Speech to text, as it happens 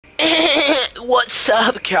What's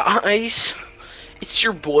up, guys? It's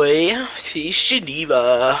your boy, Fish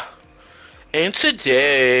Geneva, and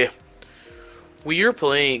today we are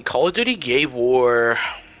playing Call of Duty Gay War.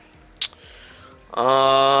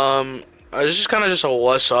 This is kind of just a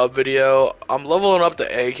what's up video. I'm leveling up the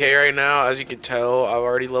AK right now. As you can tell, I've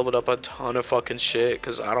already leveled up a ton of fucking shit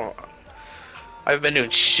because I've been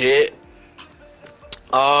doing shit.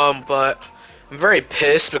 But I'm very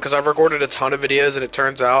pissed because I've recorded a ton of videos and it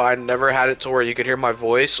turns out I never had it to where you could hear my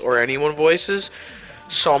voice or anyone's voices.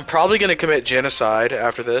 So I'm probably gonna commit genocide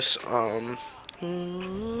after this. What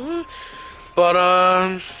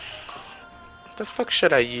the fuck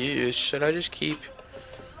should I use? Should I just keep?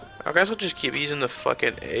 I guess I'll just keep using the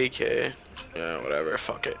fucking AK. Yeah, whatever.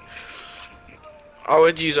 Fuck it. I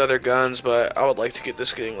would use other guns, but I would like to get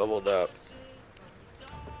this getting leveled up.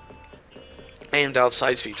 Aimed out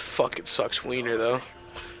side speed fucking sucks wiener though.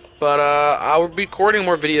 But I will be recording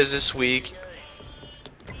more videos this week.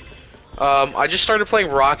 I just started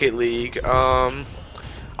playing Rocket League. I'm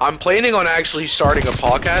planning on actually starting a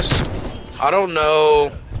podcast. I don't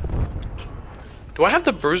know. Do I have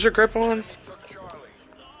the bruiser grip on?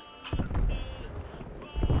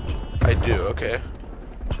 I do, okay.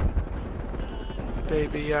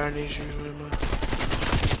 Baby, I need you in my...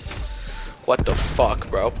 What the fuck,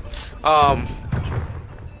 bro?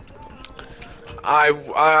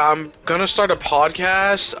 I'm gonna start a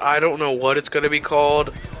podcast. I don't know what it's gonna be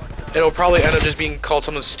called. It'll probably end up just being called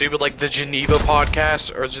something stupid like the Geneva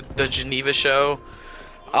Podcast or the Geneva Show.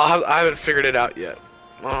 I haven't figured it out yet.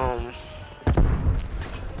 I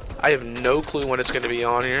have no clue when it's gonna be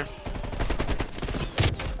on here.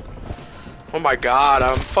 Oh my god,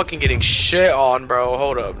 I'm fucking getting shit on, bro.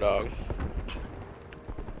 Hold up, dog.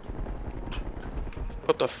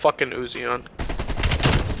 Put the fucking Uzi on.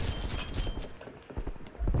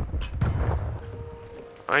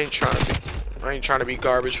 I ain't trying to be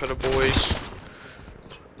garbage for the boys.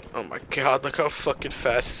 Oh my god, look how fucking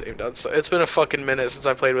fast it's aimed out. It's been a fucking minute since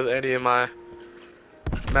I played with any of my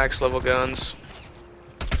max level guns.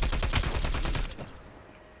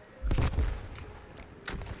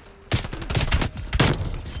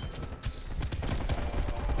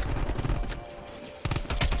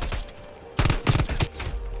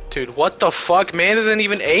 Dude, what the fuck? Man isn't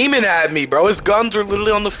even aiming at me, bro. His guns are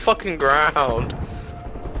literally on the fucking ground.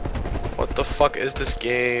 What the fuck is this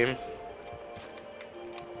game?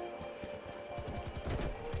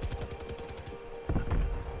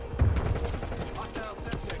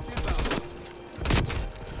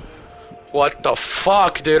 What the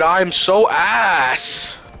fuck, dude? I'm so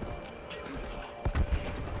ass.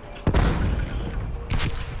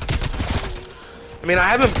 I mean, I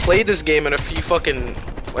haven't played this game in a few fucking,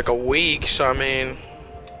 like a week, so I mean,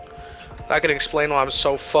 that could explain why I'm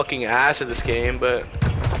so fucking ass at this game, but...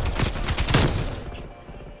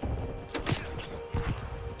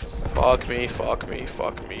 Fuck me, fuck me,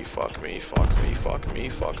 fuck me, fuck me, fuck me, fuck me,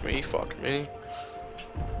 fuck me, fuck me.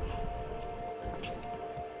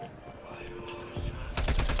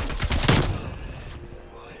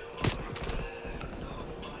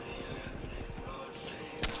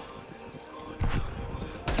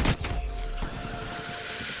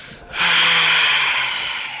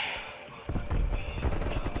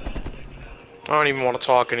 I don't even want to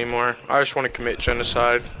talk anymore. I just want to commit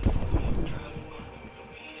genocide.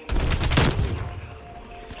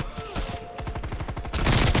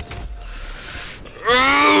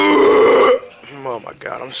 Oh my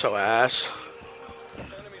god, I'm so ass.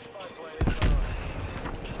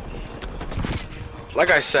 Like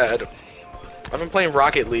I said, I've been playing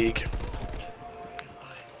Rocket League.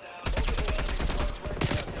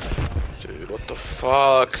 Dude, what the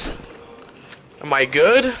fuck? Am I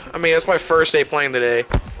good? I mean, that's my first day playing today.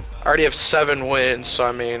 I already have 7 wins, so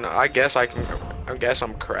I mean, I guess I'm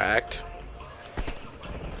cracked.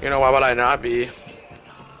 You know, why would I not be?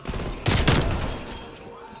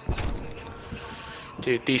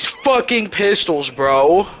 Dude, these fucking pistols,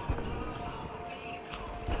 bro.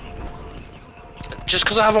 Just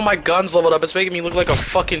because I have all my guns leveled up, it's making me look like a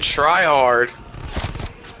fucking tryhard.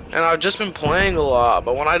 And I've just been playing a lot,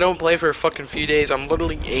 but when I don't play for a fucking few days, I'm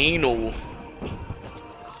literally anal.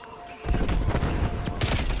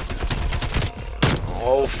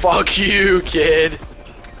 Oh, fuck you, kid.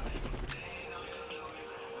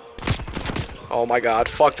 Oh my god,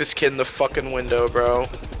 fuck this kid in the fucking window, bro.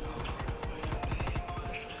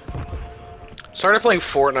 Started playing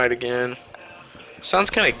Fortnite again. Sounds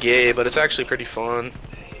kind of gay, but it's actually pretty fun.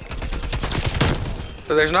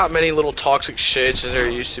 So there's not many little toxic shits as there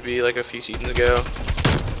used to be like a few seasons ago.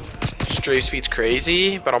 Stray speed's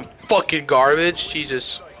crazy, but I'm fucking garbage.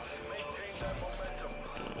 Jesus.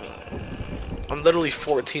 I'm literally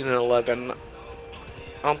 14 and 11. I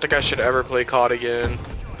don't think I should ever play COD again.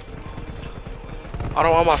 I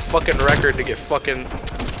don't want my fucking record to get fucking...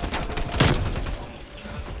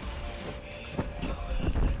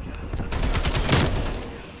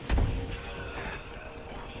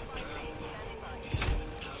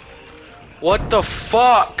 What the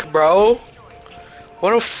fuck, bro?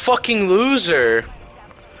 What a fucking loser.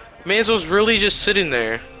 Man's was really just sitting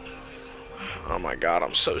there. Oh my god,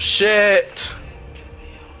 I'm so shit.